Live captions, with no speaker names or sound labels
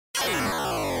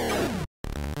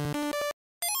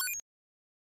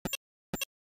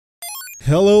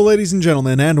Hello ladies and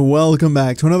gentlemen, and welcome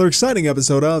back to another exciting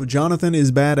episode of Jonathan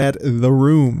is Bad at the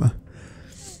Room.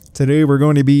 Today we're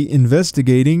going to be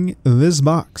investigating this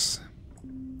box.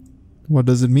 What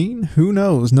does it mean? Who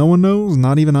knows? No one knows,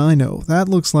 not even I know. That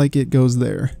looks like it goes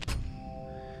there.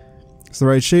 It's the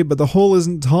right shape, but the hole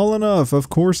isn't tall enough. Of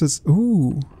course it's...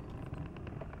 Ooh.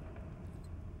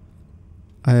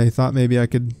 I thought maybe I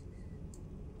could...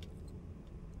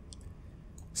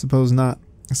 Suppose not.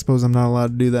 I suppose I'm not allowed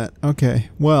to do that. Okay,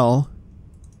 well,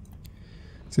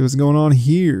 see what's going on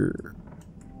here.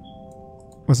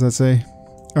 What's that say?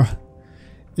 Oh,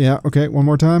 yeah, okay, one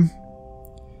more time.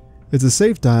 It's a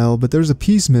safe dial, but there's a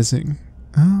piece missing.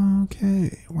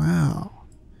 Okay, wow.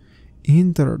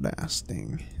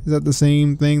 Interesting. Is that the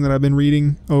same thing that I've been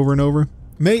reading over and over?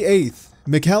 May 8th,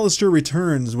 McAllister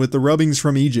returns with the rubbings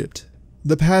from Egypt.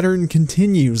 The pattern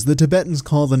continues. The Tibetans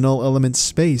call the null element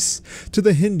space. To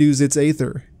the Hindus, it's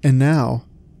aether. And now,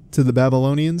 to the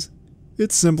Babylonians,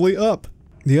 it's simply up.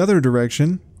 The other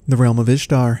direction, the realm of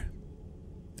Ishtar.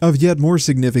 Of yet more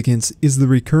significance is the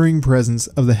recurring presence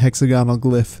of the hexagonal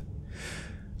glyph.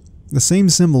 The same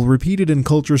symbol repeated in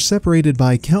cultures separated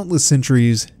by countless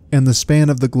centuries and the span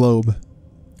of the globe.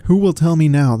 Who will tell me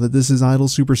now that this is idle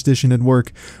superstition at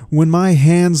work? When my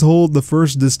hands hold the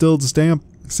first distilled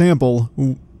sample,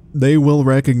 they will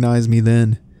recognize me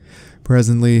then.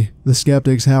 Presently, the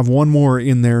skeptics have one more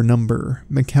in their number.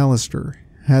 McAllister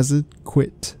hasn't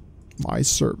quit my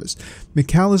service.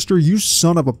 McAllister, you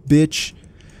son of a bitch.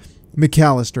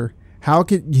 McAllister, how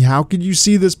could you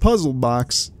see this puzzle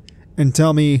box and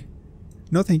tell me,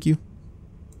 no thank you?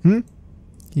 Can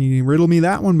you riddle me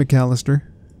that one, McAllister?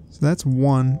 So that's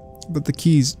one, but the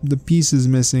piece is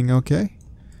missing, okay?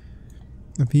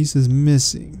 The piece is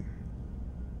missing.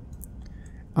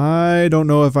 I don't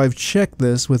know if I've checked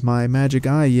this with my magic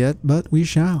eye yet, but we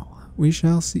shall. We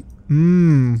shall see.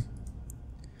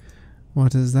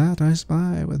 What is that I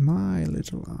spy with my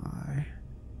little eye?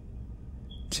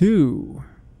 Two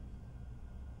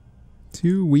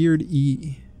weird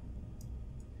E.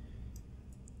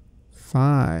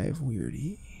 5 weird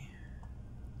E.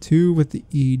 2 with the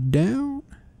E down.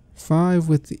 5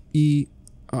 with the E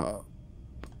up.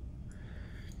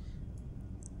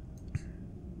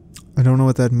 I don't know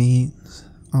what that means.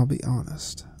 I'll be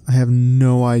honest. I have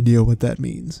no idea what that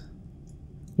means.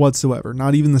 Whatsoever.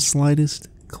 Not even the slightest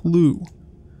clue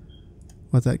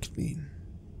what that could mean.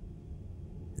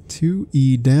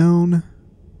 2E down.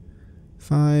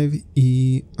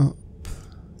 5E up.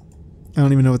 I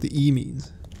don't even know what the E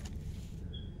means.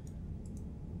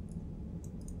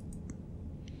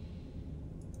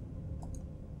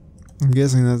 I'm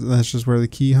guessing that's just where the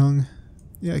key hung.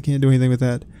 Yeah, I can't do anything with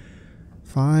that.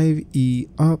 5E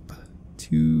up,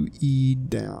 2E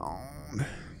down.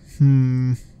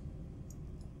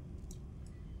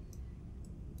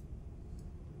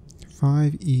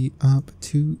 5E up,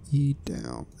 2E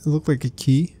down. It looked like a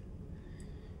key.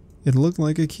 It looked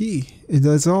like a key.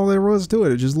 That's all there was to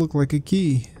it. It just looked like a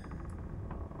key.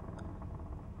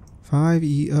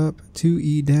 5E up,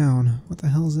 2E down. What the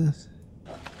hell is this?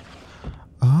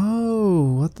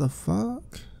 Oh, what the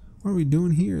fuck? What are we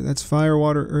doing here? That's fire,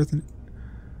 water, earth, and...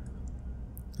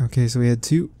 Okay, so we had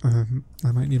two.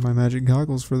 I might need my magic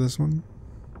goggles for this one.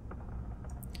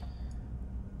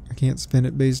 I can't spin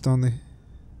it based on the...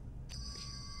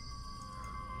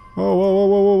 Whoa, whoa, whoa,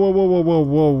 whoa, whoa, whoa, whoa, whoa,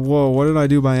 whoa, whoa. What did I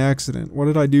do by accident? What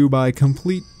did I do by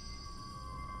complete...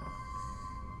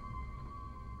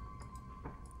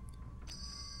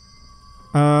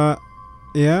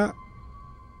 Yeah.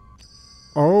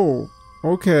 Oh,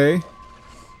 okay.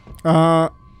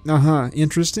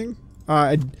 Interesting.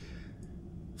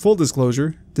 Full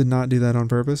disclosure, did not do that on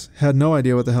purpose. Had no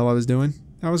idea what the hell I was doing.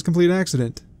 That was a complete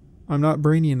accident. I'm not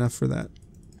brainy enough for that.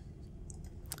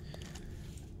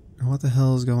 What the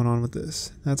hell is going on with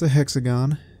this? That's a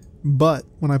hexagon. But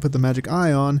when I put the magic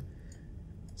eye on,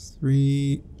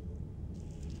 3...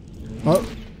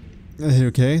 Oh!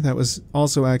 Okay, that was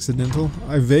also accidental.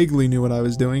 I vaguely knew what I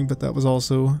was doing, but that was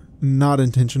also not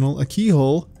intentional. A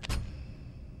keyhole.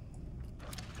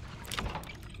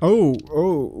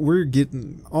 Oh, we're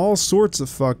getting all sorts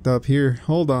of fucked up here.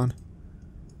 Hold on.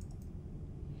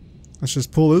 Let's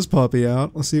just pull this puppy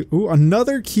out. Let's see. Ooh,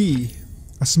 another key.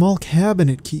 A small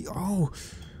cabinet key. Oh,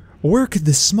 where could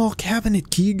this small cabinet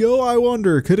key go, I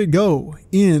wonder? Could it go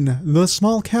in the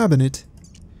small cabinet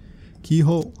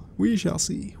keyhole? We shall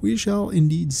see. We shall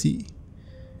indeed see.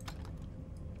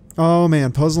 Oh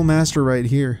man, puzzle master right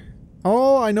here.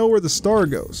 Oh, I know where the star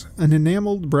goes. An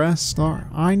enameled brass star.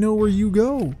 I know where you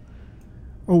go.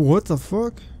 Oh, what the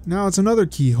fuck? Now it's another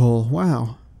keyhole.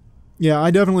 Wow. Yeah, I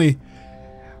think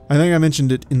I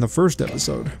mentioned it in the first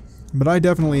episode. But I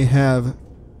definitely have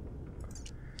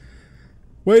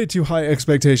way too high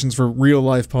expectations for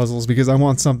real-life puzzles because I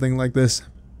want something like this.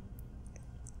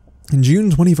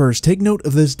 June 21st, take note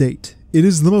of this date. It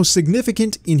is the most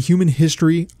significant in human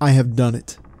history. I have done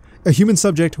it. A human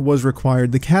subject was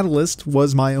required. The catalyst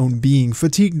was my own being.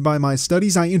 Fatigued by my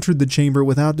studies, I entered the chamber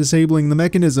without disabling the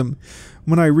mechanism.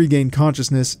 When I regained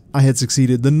consciousness, I had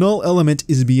succeeded. The null element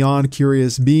is beyond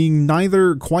curious, being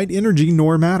neither quite energy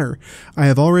nor matter. I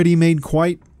have already made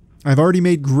great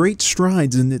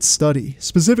strides in its study,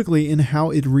 specifically in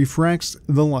how it refracts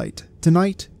the light.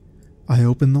 Tonight, I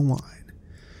open the wine.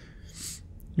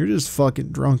 You're just fucking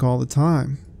drunk all the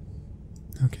time.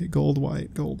 Okay, gold,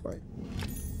 white, gold, white.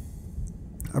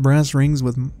 A brass ring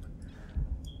with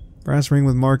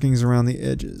markings around the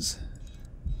edges.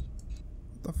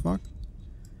 What the fuck?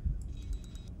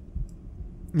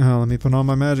 Oh, let me put on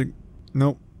my magic.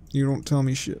 Nope, you don't tell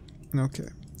me shit. Okay,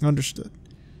 understood.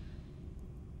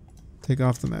 Take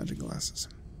off the magic glasses.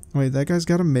 Wait, that guy's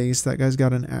got a mace. That guy's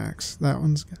got an axe. That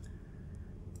one's got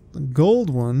the gold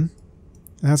one.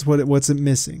 That's what's it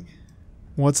missing?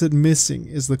 What's it missing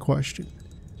is the question.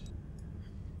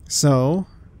 So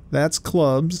that's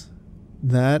clubs.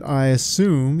 That I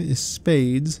assume is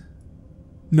spades.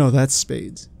 No, that's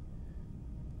spades.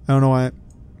 I don't know why.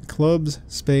 Clubs,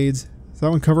 spades. Is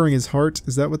that one covering his heart?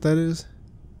 Is that what that is?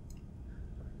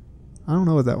 I don't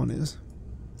know what that one is.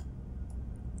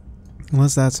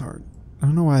 Unless that's hard. I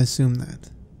don't know why I assumed that.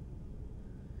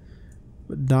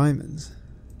 But diamonds.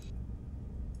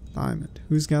 Diamond.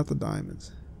 Who's got the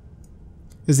diamonds?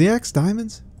 Is the axe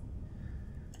diamonds?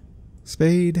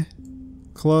 Spade.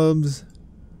 Clubs.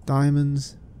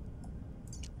 Diamonds.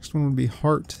 Next one would be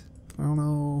heart. I don't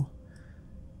know.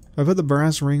 If I put the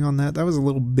brass ring on that, that was a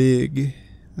little big.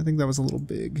 I think that was a little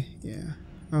big. Yeah.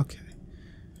 Okay.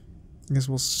 I guess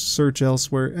we'll search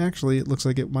elsewhere. Actually, it looks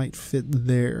like it might fit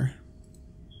there.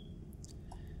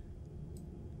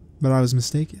 But I was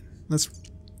mistaken. Let's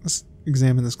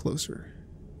examine this closer.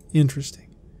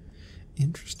 Interesting.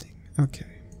 Interesting.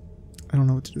 Okay. I don't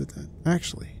know what to do with that.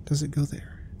 Actually, does it go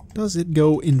there? Does it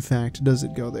go, in fact, does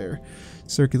it go there?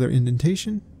 Circular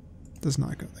indentation? Does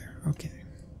not go there. Okay.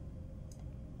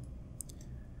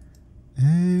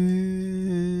 And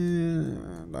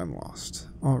I'm lost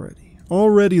already.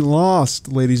 Already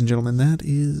lost, ladies and gentlemen. That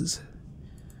is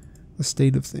the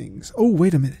state of things. Oh,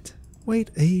 wait a minute.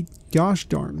 Wait a gosh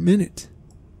darn minute.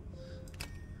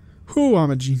 Whew,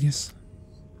 I'm a genius.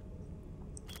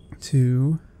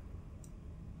 2.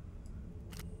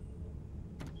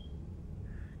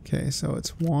 Okay, so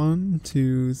it's 1,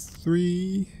 2,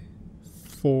 3,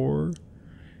 4,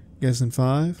 guessing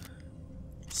 5,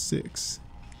 6.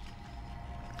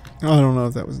 I don't know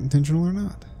if that was intentional or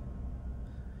not.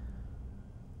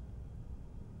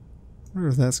 I wonder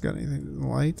if that's got anything to do with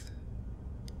light.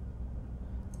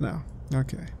 No.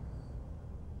 Okay.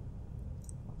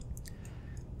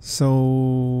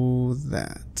 So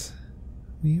that.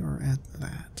 We are at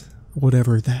that.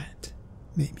 Whatever that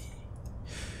may be.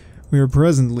 We are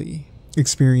presently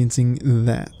experiencing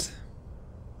that.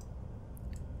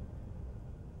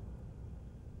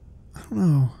 I don't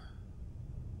know.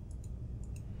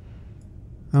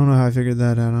 I don't know how I figured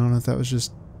that out. I don't know if that was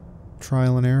just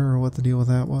trial and error or what the deal with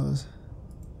that was.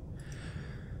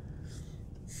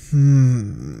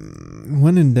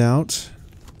 When in doubt,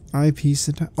 I piece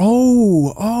it.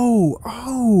 Oh!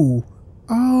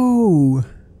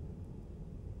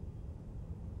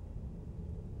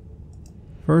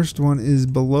 First one is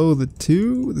below the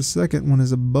 2. The second one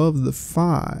is above the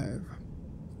 5.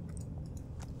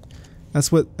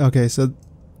 That's what. Okay, so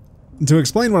to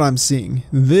explain what I'm seeing,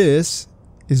 this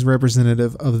is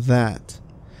representative of that.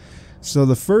 So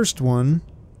the first one,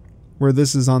 where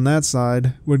this is on that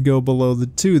side, would go below the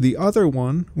 2. The other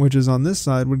one, which is on this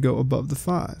side, would go above the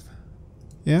 5.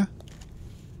 Yeah?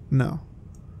 No.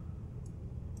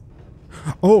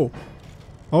 Oh!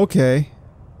 Okay.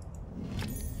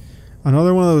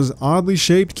 Another one of those oddly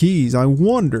shaped keys. I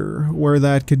wonder where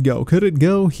that could go. Could it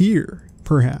go here?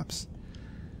 Perhaps.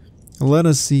 Let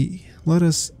us see. Let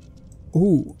us...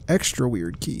 Ooh, extra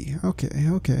weird key.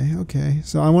 Okay.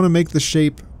 So I want to make the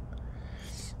shape...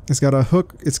 It's got a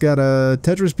hook. It's got a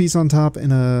Tetris piece on top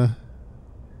and a...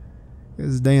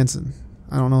 It's dancing.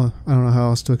 I don't know how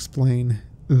else to explain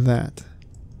that.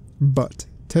 But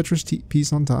Tetris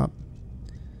piece on top.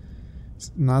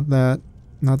 It's not that.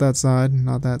 Not that side.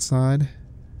 Not that side.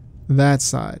 That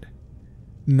side.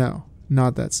 No,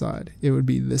 not that side. It would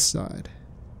be this side.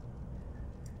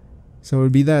 So it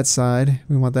would be that side.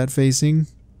 We want that facing.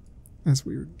 That's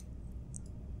weird.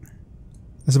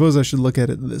 I suppose I should look at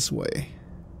it this way.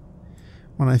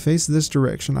 When I face this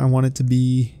direction, I want it to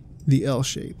be the L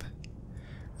shape.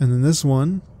 And then this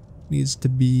one needs to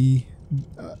be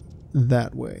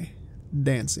that way.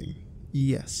 Dancing.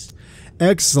 Yes.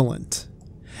 Excellent.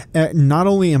 Not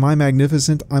only am I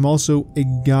magnificent, I'm also a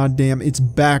goddamn... It's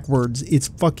backwards. It's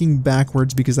fucking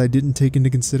backwards because I didn't take into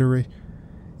consideration...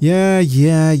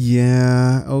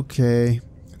 Yeah. Okay.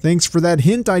 Thanks for that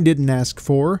hint I didn't ask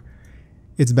for.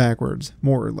 It's backwards,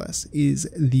 more or less, is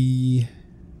the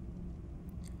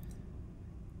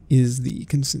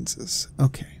consensus.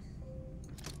 Okay.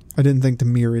 I didn't think to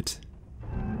mirror it.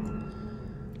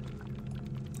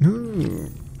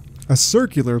 Ooh. A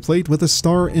circular plate with a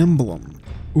star emblem.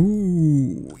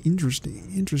 Ooh, interesting.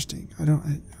 It's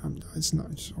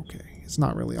okay. It's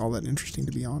not really all that interesting,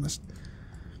 to be honest.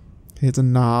 Okay, it's a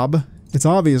knob. It's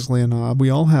obviously a knob. We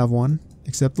all have one,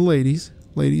 except the ladies.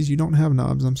 Ladies, you don't have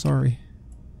knobs. I'm sorry.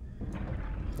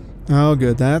 Oh,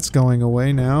 good. That's going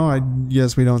away now. I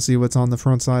guess we don't see what's on the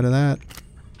front side of that.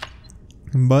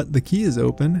 But the key is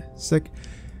open.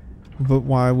 But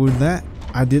why would that?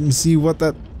 I didn't see what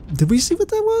that... Did we see what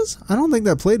that was? I don't think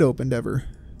that plate opened ever.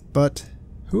 But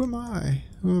who am I?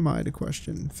 Who am I to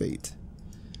question fate?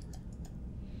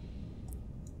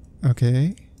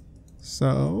 Okay.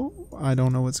 So, I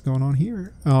don't know what's going on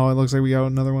here. Oh, it looks like we got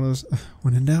another one of those.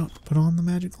 When in doubt, put on the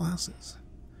magic glasses.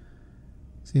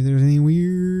 See if there's any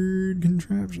weird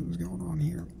contraptions going on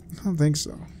here. I don't think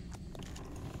so.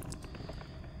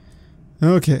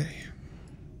 Okay.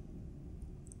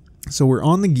 So we're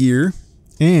on the gear,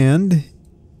 and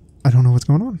I don't know what's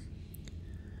going on.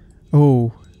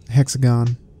 Oh,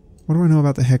 hexagon. What do I know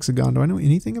about the hexagon? Do I know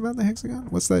anything about the hexagon?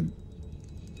 What's that?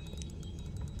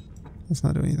 Let's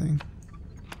not do anything.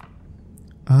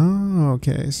 Oh,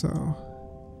 okay, so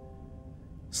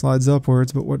slides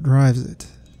upwards, but what drives it?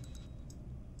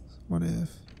 What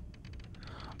if?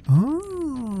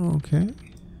 Oh, okay.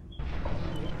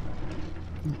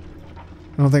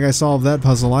 I don't think I solved that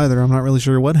puzzle either. I'm not really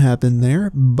sure what happened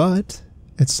there, but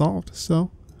it's solved. So,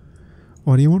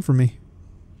 what do you want from me?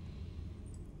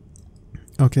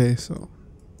 Okay, so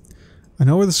I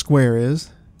know where the square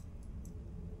is.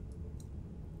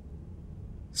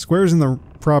 Square's in the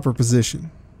proper position.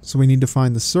 So we need to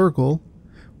find the circle,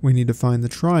 we need to find the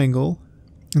triangle,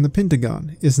 and the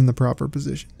pentagon is in the proper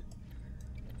position.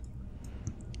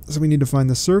 So we need to find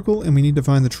the circle and we need to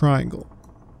find the triangle.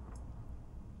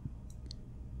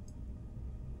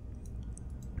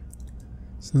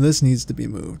 So this needs to be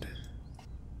moved.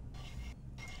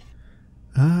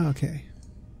 Ah, okay.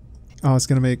 Oh, it's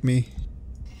going to make me...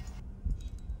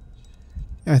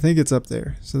 I think it's up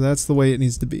there. So that's the way it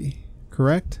needs to be.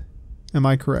 Correct? Am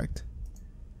I correct?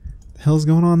 The hell's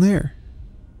going on there?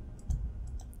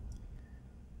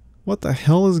 What the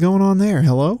hell is going on there?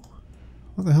 Hello?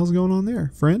 What the hell's going on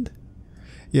there, friend?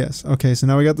 Yes, okay, so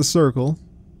now we got the circle.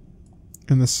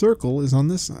 And the circle is on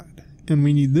this side. And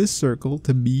we need this circle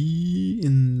to be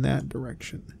in that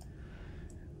direction.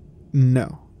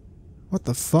 No. What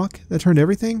the fuck? That turned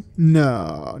everything?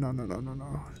 No.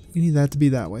 We need that to be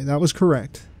that way. That was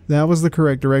correct. That was the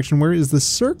correct direction. Where is the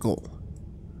circle?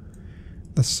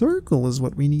 The circle is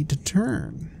what we need to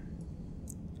turn.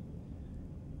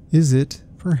 Is it,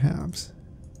 perhaps,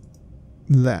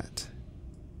 that?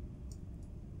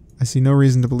 I see no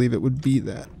reason to believe it would be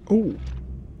that. Oh.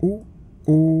 Oh.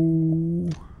 Oh.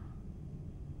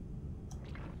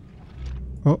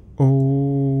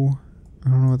 Uh-oh. I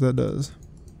don't know what that does.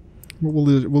 But we'll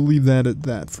leave that at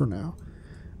that for now.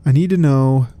 I need to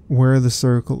know where the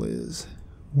circle is.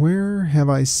 Where have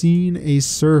I seen a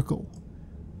circle?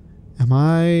 Am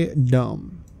I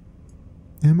dumb?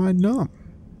 Am I dumb?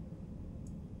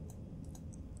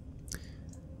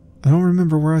 I don't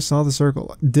remember where I saw the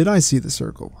circle. Did I see the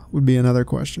circle? Would be another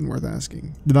question worth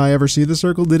asking. Did I ever see the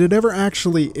circle? Did it ever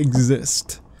actually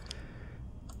exist?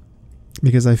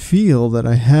 Because I feel that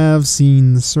I have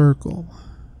seen the circle.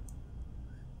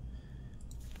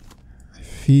 I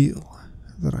feel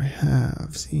that I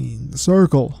have seen the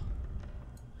circle.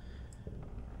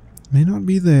 It may not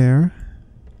be there.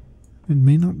 It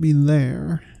may not be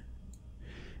there.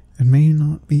 It may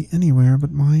not be anywhere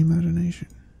but my imagination.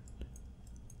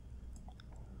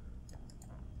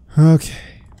 Okay.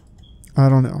 I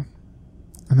don't know.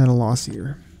 I'm at a loss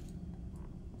here.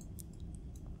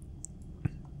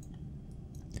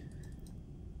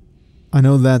 I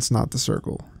know that's not the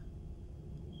circle.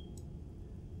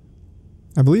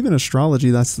 I believe in astrology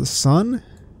that's the sun.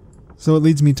 So it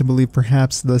leads me to believe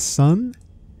perhaps the sun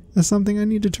is something I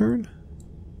need to turn.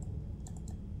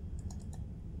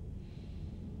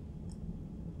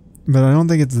 But I don't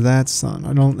think it's that sun.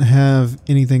 I don't have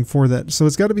anything for that. So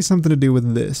it's got to be something to do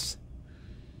with this.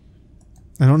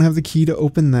 I don't have the key to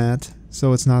open that,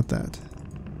 so it's not that.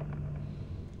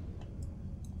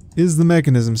 Is the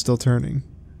mechanism still turning?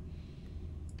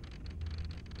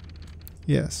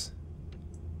 Yes.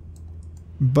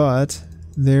 But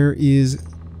there is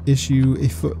issue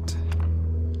afoot.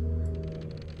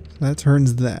 That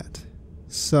turns that.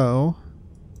 So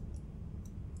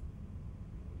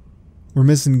we're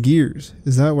missing gears.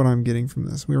 Is that what I'm getting from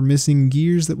this? We're missing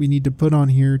gears that we need to put on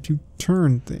here to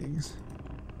turn things.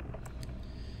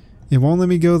 It won't let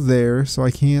me go there, so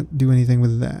I can't do anything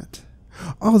with that.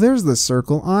 Oh, there's the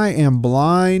circle. I am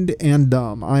blind and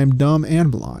dumb. I am dumb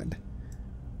and blind.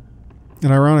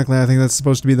 And ironically, I think that's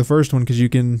supposed to be the first one because you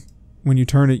can, when you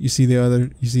turn it, you see the other,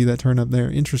 you see that turn up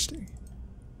there. Interesting.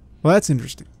 Well, that's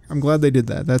interesting. I'm glad they did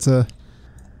that. That's a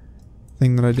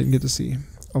thing that I didn't get to see.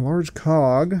 A large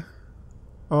cog.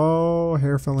 Oh,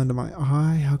 hair fell into my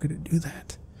eye. How could it do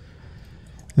that?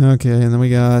 Okay, and then we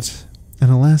got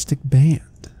an elastic band.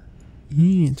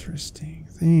 Interesting.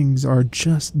 Things are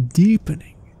just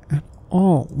deepening at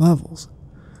all levels.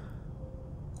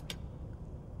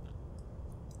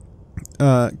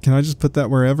 Can I just put that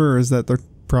wherever, or is that the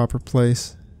proper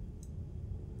place?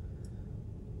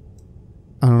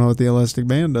 I don't know what the elastic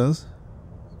band does.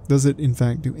 Does it, in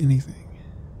fact, do anything?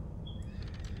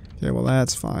 Okay, well,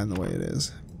 that's fine the way it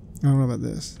is. I don't know about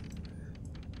this.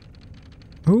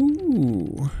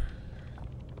 Ooh.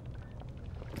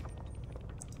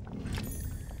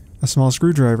 A small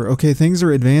screwdriver. Okay, things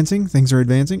are advancing. Things are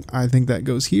advancing. I think that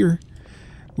goes here.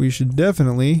 We should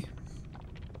definitely...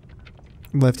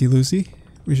 Lefty-loosey.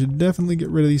 We should definitely get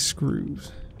rid of these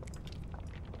screws.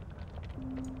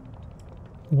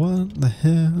 What the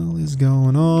hell is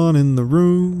going on in the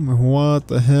room? What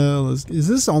the hell is... Is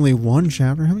this only one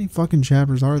chapter? How many fucking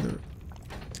chapters are there?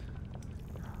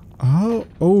 Oh.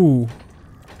 Oh.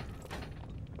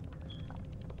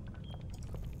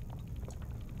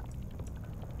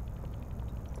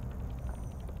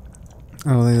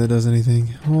 I don't think that does anything.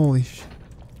 Holy shit.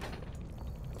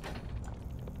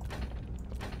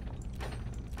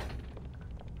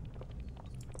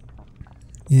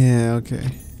 Yeah, okay.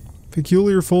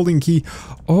 Peculiar folding key.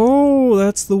 Oh,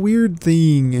 that's the weird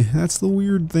thing. That's the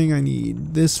weird thing I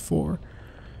need this for.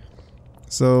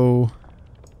 So,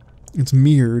 it's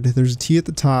mirrored. There's a T at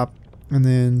the top, and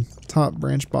then top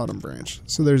branch, bottom branch.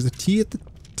 So there's a T at the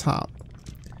top.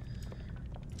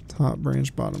 Top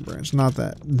branch, bottom branch. Not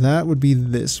that. That would be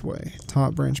this way.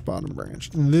 Top branch, bottom branch.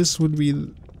 This would be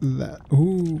that.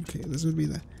 Ooh, okay, this would be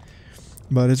that.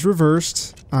 But it's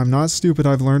reversed. I'm not stupid.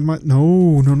 I've learned my...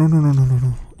 No, no, no, no, no, no, no,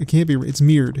 no. It can't be... It's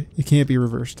mirrored. It can't be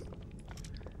reversed.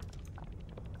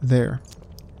 There.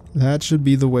 That should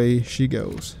be the way she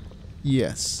goes.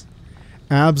 Yes.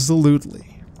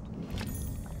 Absolutely.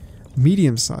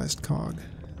 Medium-sized cog.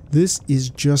 This is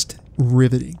just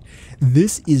riveting.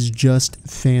 This is just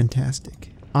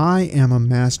fantastic. I am a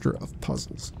master of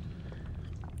puzzles.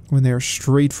 When they are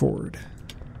straightforward.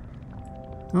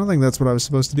 I don't think that's what I was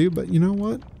supposed to do, but you know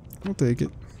what? I'll take it.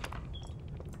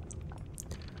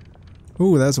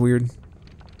 Ooh, that's weird.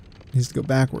 Needs to go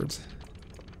backwards.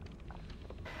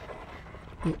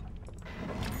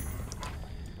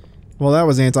 Well, that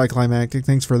was anticlimactic.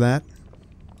 Thanks for that.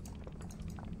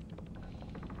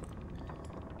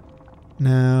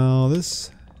 Now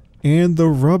this. And the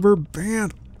rubber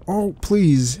band. Oh,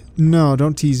 please. No,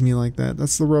 don't tease me like that.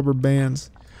 That's the rubber bands.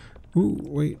 Ooh,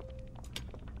 wait.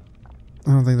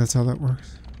 I don't think that's how that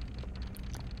works.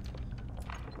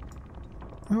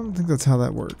 I don't think that's how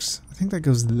that works. I think that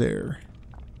goes there.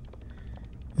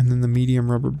 And then the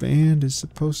medium rubber band is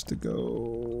supposed to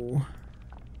go...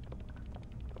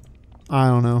 I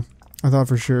don't know. I thought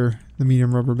for sure the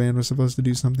medium rubber band was supposed to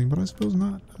do something, but I suppose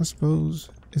not. I suppose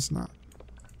it's not.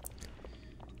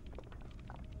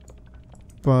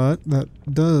 But that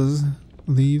does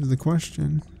leave the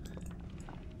question.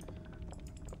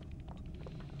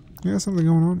 Yeah, something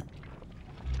going on.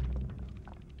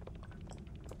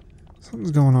 Something's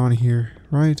going on here,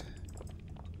 right?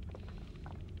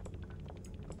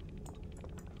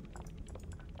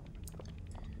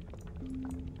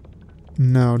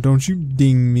 No, don't you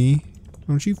ding me.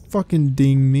 Don't you fucking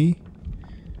ding me.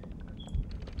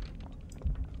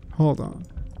 Hold on.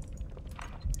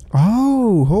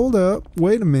 Oh, hold up.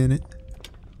 Wait a minute.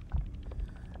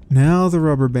 Now the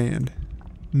rubber band.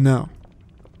 No.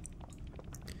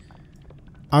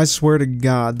 I swear to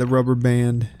God, the rubber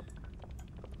band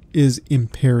is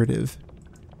imperative.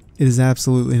 It is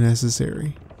absolutely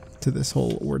necessary to this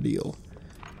whole ordeal.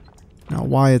 Now,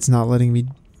 why it's not letting me...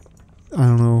 I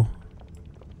don't know.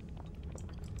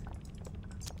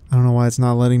 I don't know why it's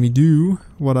not letting me do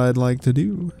what I'd like to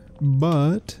do.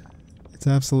 But it's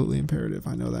absolutely imperative.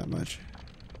 I know that much.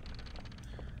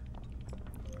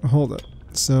 Hold up.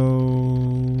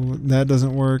 So that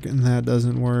doesn't work and that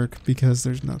doesn't work because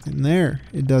there's nothing there.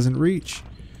 It doesn't reach.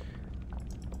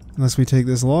 Unless we take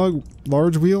this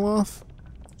large wheel off.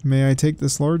 May I take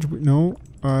this large wheel? No,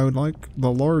 I would like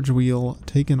the large wheel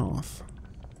taken off.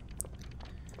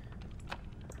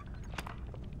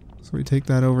 So we take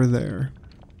that over there.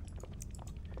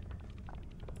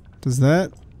 Does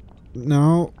that?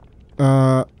 No.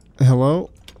 Hello?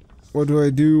 What do I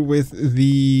do with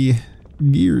the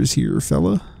gears here,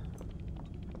 fella?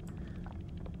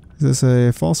 Is this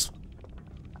a false?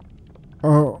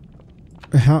 Oh.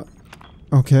 How?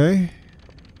 Okay.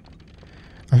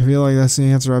 I feel like that's the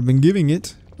answer I've been giving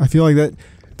it. I feel like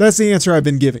that's the answer I've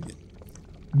been giving it.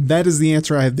 That is the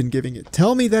answer I have been giving it.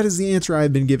 Tell me that is the answer I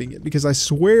have been giving it, because I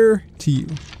swear to you.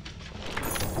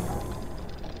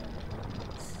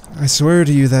 I swear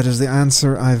to you that is the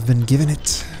answer I've been giving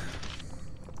it.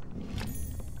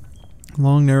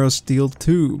 Long, narrow steel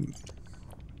tube.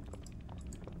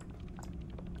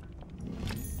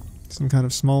 Some kind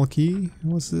of small key.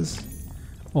 What's this?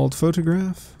 Old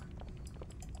photograph.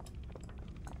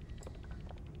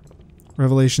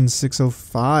 Revelation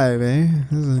 605, eh?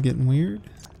 This is getting weird.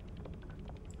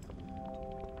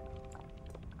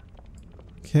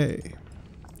 Okay.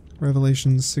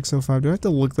 Revelation 605. Do I have to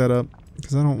look that up?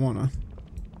 Because I don't wanna.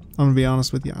 I'm gonna be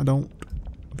honest with you. I don't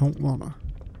wanna.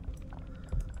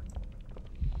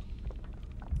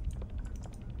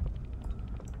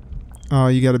 Oh,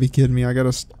 you gotta be kidding me. I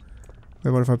gotta.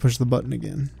 Wait, what if I push the button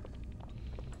again?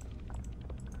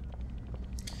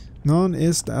 Non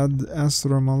est ad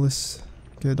astromalis.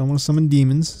 Okay, I don't want to summon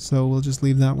demons, so we'll just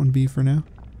leave that one be for now.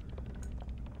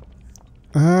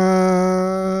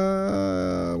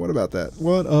 What about that?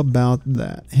 What about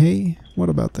that? Hey, what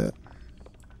about that?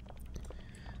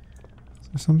 Is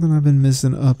there something I've been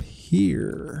missing up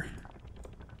here?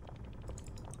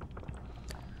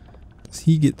 Does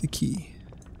he get the key?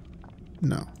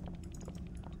 No.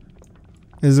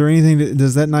 Is there anything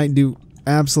does that knight do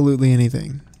absolutely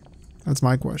anything? That's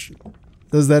my question.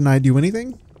 Does that knight do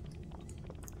anything?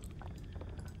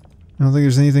 I don't think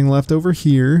there's anything left over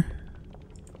here.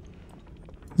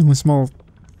 Only small.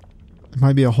 There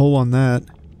might be a hole on that.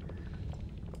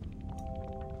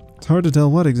 It's hard to tell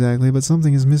what exactly, but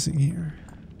something is missing here.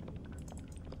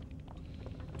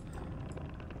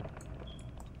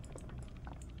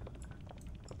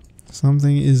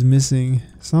 Something is missing.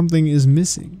 Something is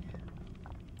missing.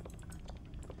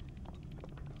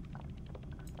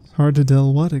 It's hard to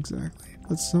tell what exactly,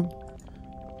 but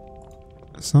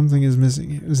something is missing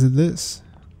here. Is it this?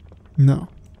 No.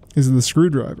 Is it the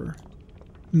screwdriver?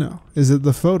 No. Is it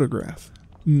the photograph?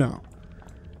 No.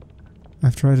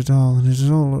 I've tried it all and it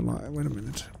is all a lie. Wait a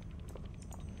minute.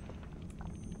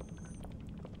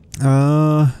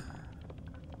 I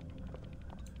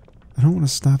don't want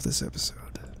to stop this episode.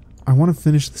 I want to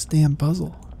finish this damn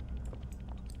puzzle.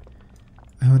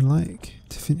 I would like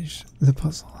to finish the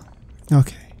puzzle.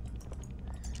 Okay.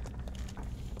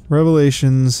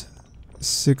 Revelations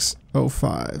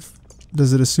 6:05.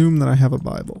 Does it assume that I have a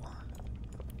Bible?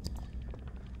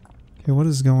 Okay, what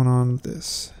is going on with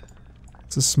this?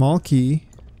 It's a small key.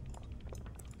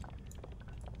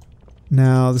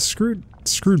 Now the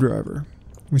screwdriver.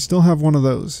 We still have one of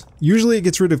those. Usually it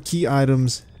gets rid of key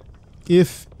items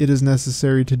if it is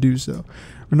necessary to do so.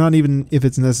 Or not even if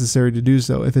it's necessary to do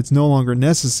so. If it's no longer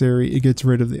necessary, it gets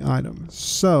rid of the item.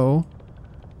 So,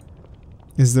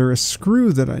 is there a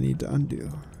screw that I need to undo?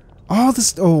 Oh,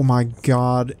 this. Oh my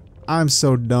god. I'm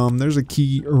so dumb. There's a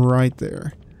key right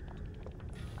there.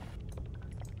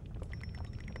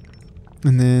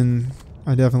 And then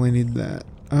I definitely need that.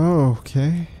 Oh,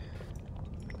 okay.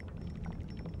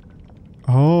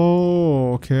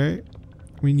 Oh, okay.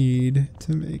 We need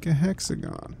to make a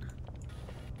hexagon.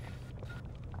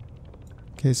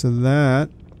 Okay, so that's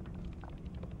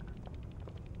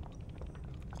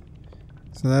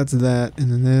that,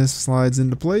 and then this slides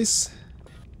into place.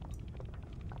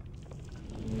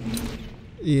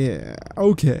 Yeah,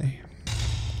 okay.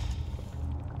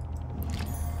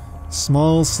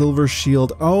 Small silver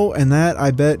shield. Oh, and that,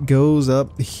 I bet, goes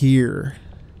up here.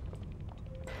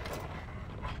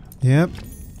 Yep.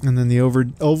 And then the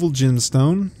oval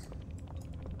gemstone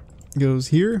goes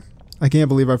here. I can't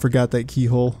believe I forgot that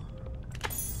keyhole.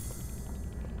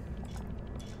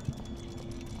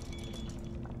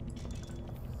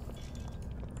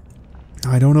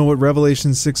 I don't know what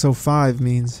Revelation 6:05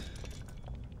 means.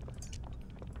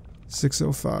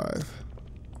 6:05.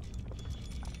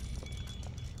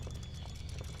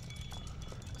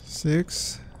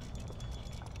 6.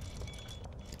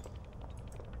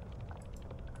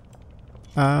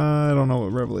 I don't know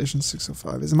what Revelation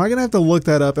 605 is. Am I going to have to look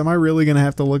that up? Am I really going to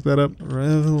have to look that up?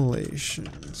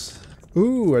 Revelations.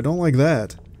 Ooh, I don't like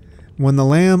that. When the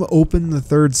Lamb opened the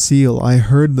third seal, I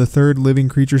heard the third living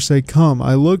creature say, "Come."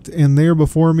 I looked, and there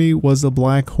before me was a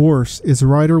black horse. Its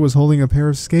rider was holding a pair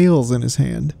of scales in his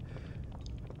hand.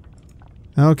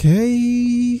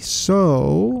 Okay,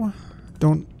 so...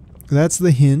 That's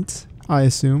the hint, I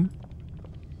assume.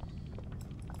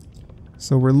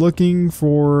 So we're looking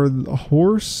for a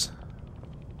horse.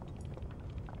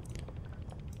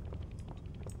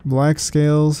 Black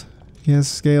scales. He has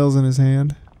scales in his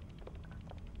hand.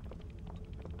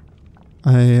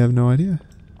 I have no idea.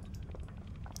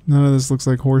 None of this looks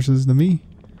like horses to me.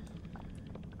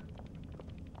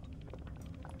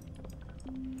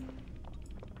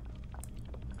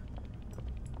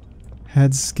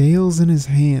 Had scales in his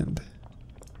hand.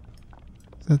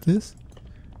 Is that this?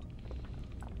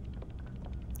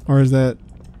 Or is that...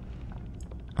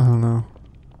 I don't know.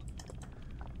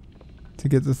 To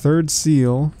get the third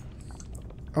seal...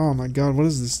 Oh my god, what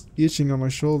is this itching on my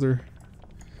shoulder?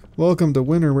 Welcome to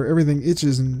winter where everything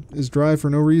itches and is dry for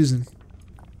no reason.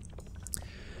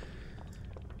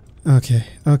 Okay.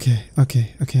 I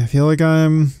feel like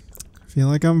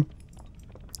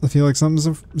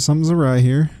something's awry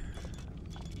here.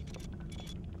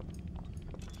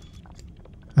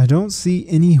 I don't see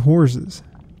any horses.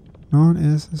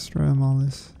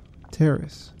 Non-Estramalis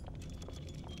Terrace.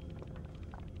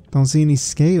 Don't see any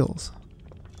scales.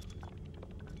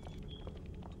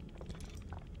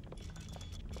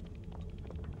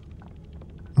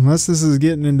 Unless this is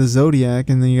getting into Zodiac,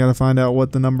 and then you gotta find out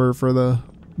what the number for the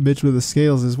bitch with the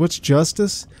scales is. What's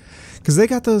Justice? Because they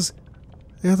got those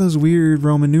weird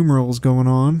Roman numerals going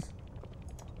on.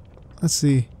 Let's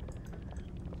see.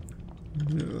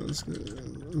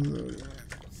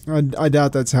 I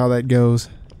doubt that's how that goes.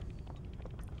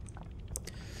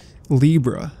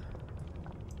 Libra.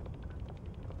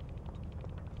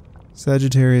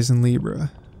 Sagittarius and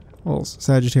Libra. Well,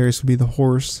 Sagittarius would be the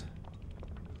horse.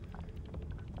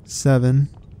 7.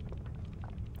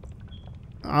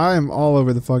 I am all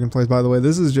over the fucking place, by the way.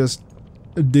 This is just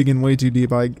digging way too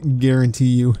deep, I guarantee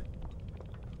you.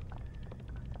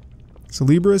 So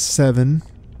Libra is 7.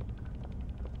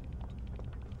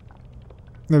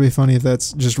 That'd be funny if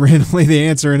that's just randomly the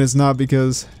answer and it's not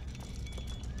because...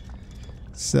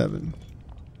 7.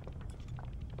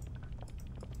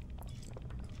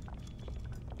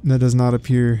 That does not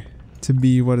appear to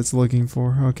be what it's looking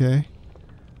for. Okay.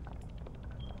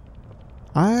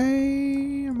 I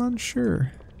am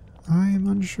unsure.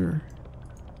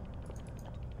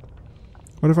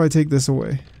 What if I take this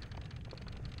away?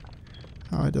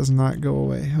 Oh, it does not go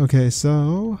away. Okay,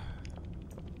 so...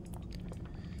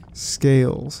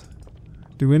 Scales.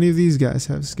 Do any of these guys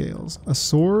have scales? A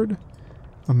sword,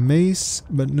 a mace,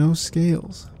 but no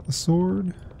scales. A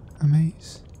sword, a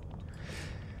mace.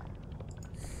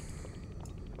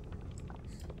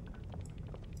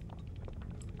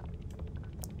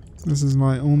 This is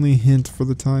my only hint for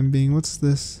the time being. What's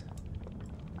this?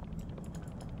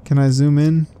 Can I zoom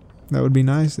in? That would be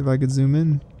nice if I could zoom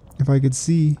in. If I could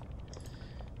see.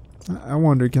 I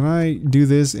wonder, can I do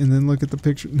this and then look at the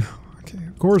picture? No. Okay,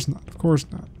 of course not. Of course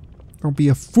not. Don't be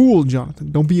a fool,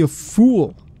 Jonathan. Don't be a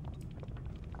fool.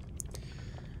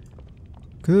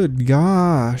 Good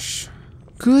gosh.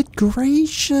 Good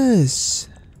gracious.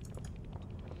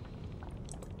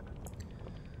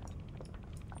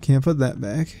 Can't put that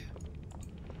back.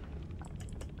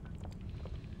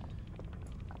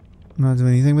 I'm not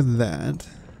doing anything with that.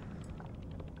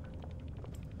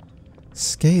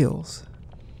 Scales.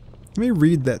 Let me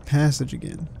read that passage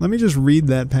again. Let me just read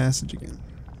that passage again.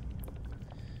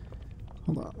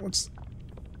 Hold on, what's...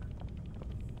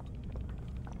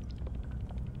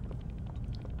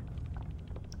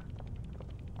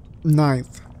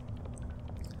 Ninth.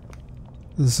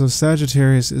 So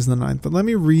Sagittarius is the 9th, but let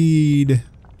me read...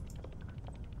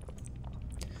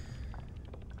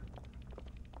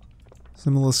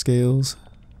 Similar scales.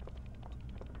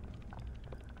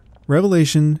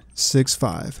 Revelation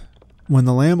 6:5. When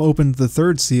the Lamb opened the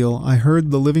third seal, I heard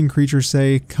the living creature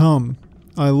say, "Come."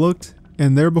 I looked,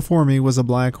 and there before me was a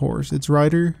black horse. Its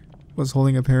rider was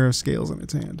holding a pair of scales in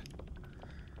its hand.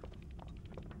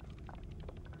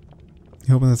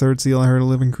 He opened the third seal, I heard a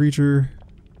living creature.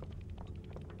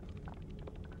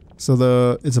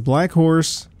 So it's a black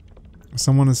horse.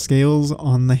 Someone has scales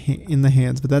on in the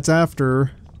hands, but that's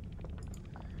after...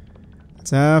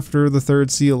 It's after the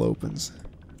third seal opens.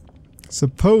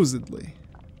 Supposedly.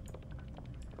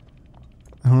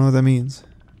 I don't know what that means.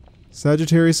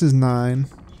 Sagittarius is 9.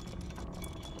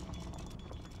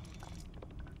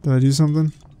 Did I do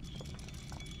something?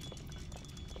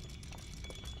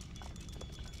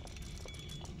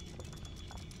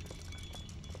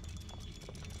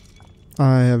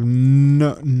 I have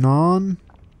no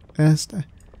non-est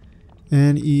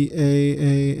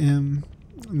Neaam.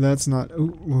 That's not.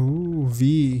 Ooh,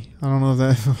 V. I don't know if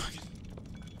that.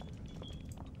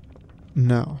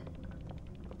 No.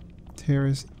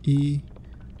 Terrace E.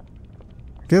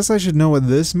 I guess I should know what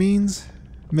this means.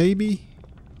 Maybe.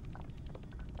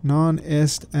 Non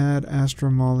est ad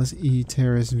astramolis E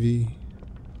terrace V.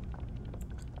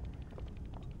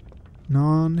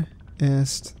 Non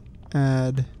est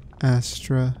ad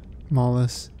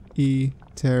astramolis E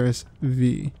terrace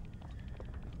V.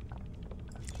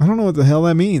 I don't know what the hell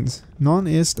that means. Non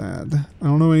est ad. I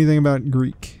don't know anything about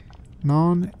Greek.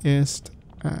 Non est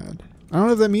ad. I don't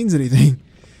know if that means anything.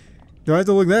 Do I have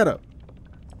to look that up?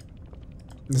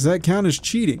 Does that count as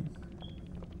cheating?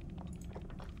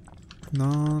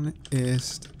 Non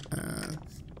est ad.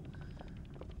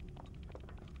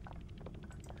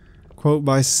 Quote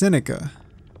by Seneca.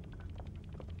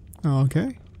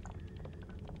 Okay.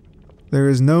 There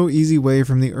is no easy way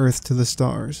from the earth to the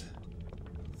stars.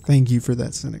 Thank you for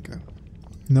that, Seneca.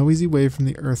 No easy way from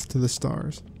the earth to the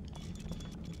stars.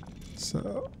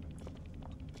 So.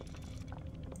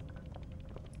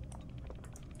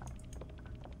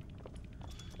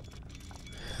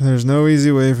 There's no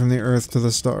easy way from the earth to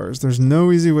the stars. There's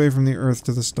no easy way from the earth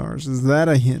to the stars. Is that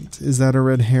a hint? Is that a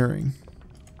red herring?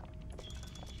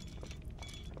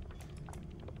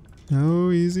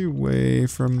 No easy way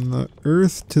from the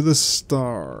earth to the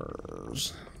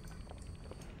stars.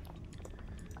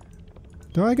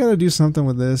 Do I gotta do something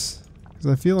with this? Because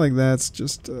I feel like that's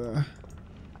just, Is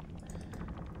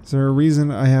there a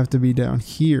reason I have to be down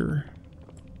here?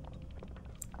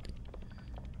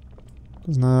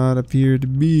 Does not appear to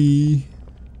be.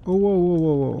 Oh, whoa, whoa,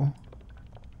 whoa, whoa.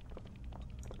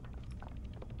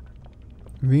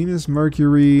 Venus,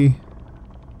 Mercury.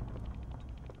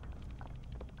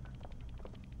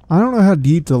 I don't know how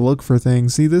deep to look for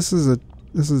things. See, this is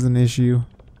an issue.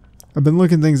 I've been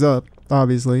looking things up,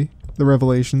 obviously. The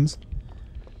Revelations.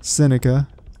 Seneca.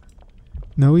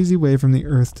 No easy way from the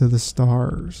earth to the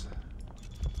stars.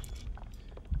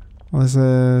 Well, this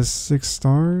says 6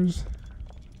 stars.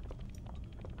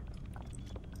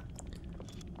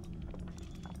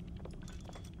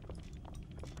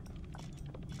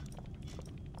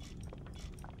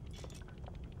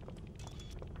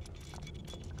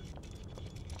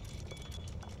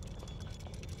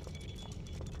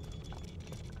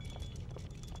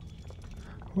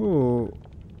 Oh.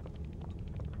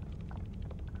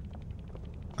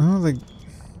 I don't think.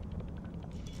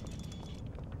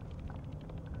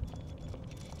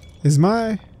 Is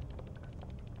my. I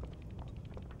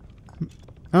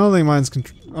don't think mine's.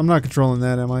 I'm not controlling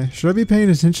that, am I? Should I be paying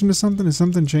attention to something? Is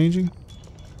something changing?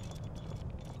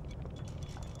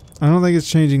 I don't think it's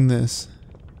changing this.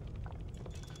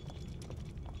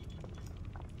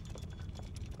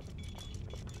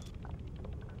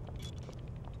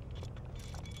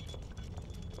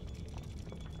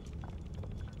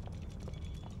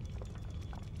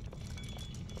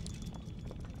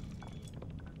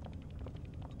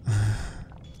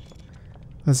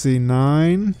 Let's see,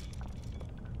 9,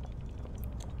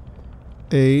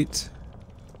 8.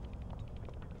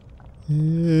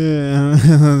 Yeah, I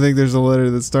don't think there's a letter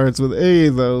that starts with A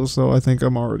though, so I think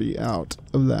I'm already out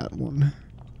of that one.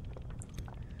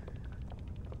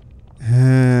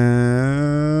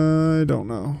 I don't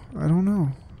know. I don't know.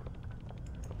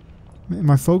 Am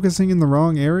I focusing in the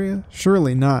wrong area?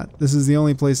 Surely not. This is the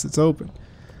only place that's open.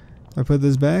 Do I put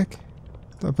this back?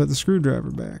 Do I put the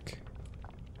screwdriver back?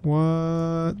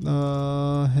 What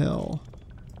the hell?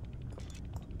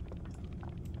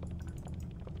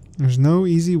 There's no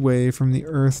easy way from the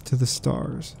earth to the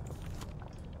stars.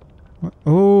 What?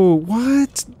 Oh,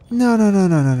 what? No, no, no,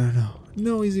 no, no, no, no.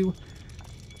 No easy way.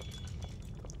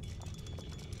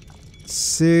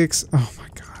 6. Oh my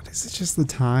god. Is it just the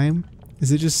time?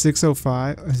 Is it just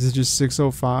 6:05? Is it just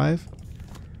 6:05?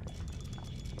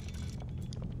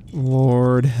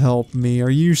 Lord help me. Are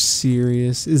you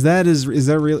serious? Is that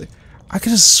really? I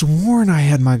could have sworn I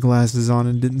had my glasses on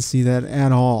and didn't see that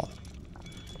at all.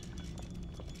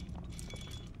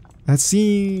 I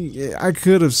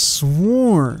could have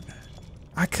sworn.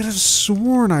 I could have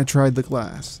sworn I tried the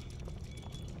glass.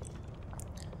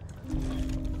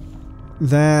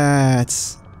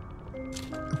 That's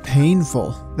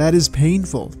painful. That is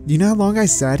painful. Do you know how long I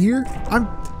sat here? I'm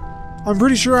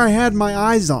pretty sure I had my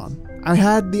eyes on. I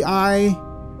had the eyepiece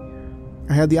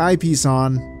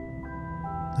on.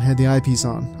 I had the eyepiece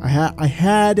on. I had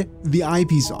the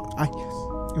eyepiece on.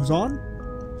 It was on? I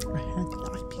had the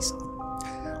eyepiece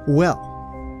on. Well,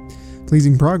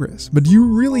 pleasing progress. But do you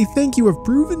really think you have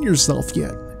proven yourself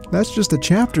yet? That's just a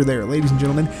chapter there, ladies and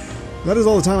gentlemen. That is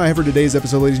all the time I have for today's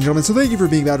episode, ladies and gentlemen, so thank you for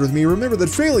being bad with me. Remember that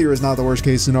failure is not the worst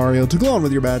case scenario. To go on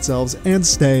with your bad selves and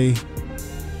stay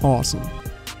awesome.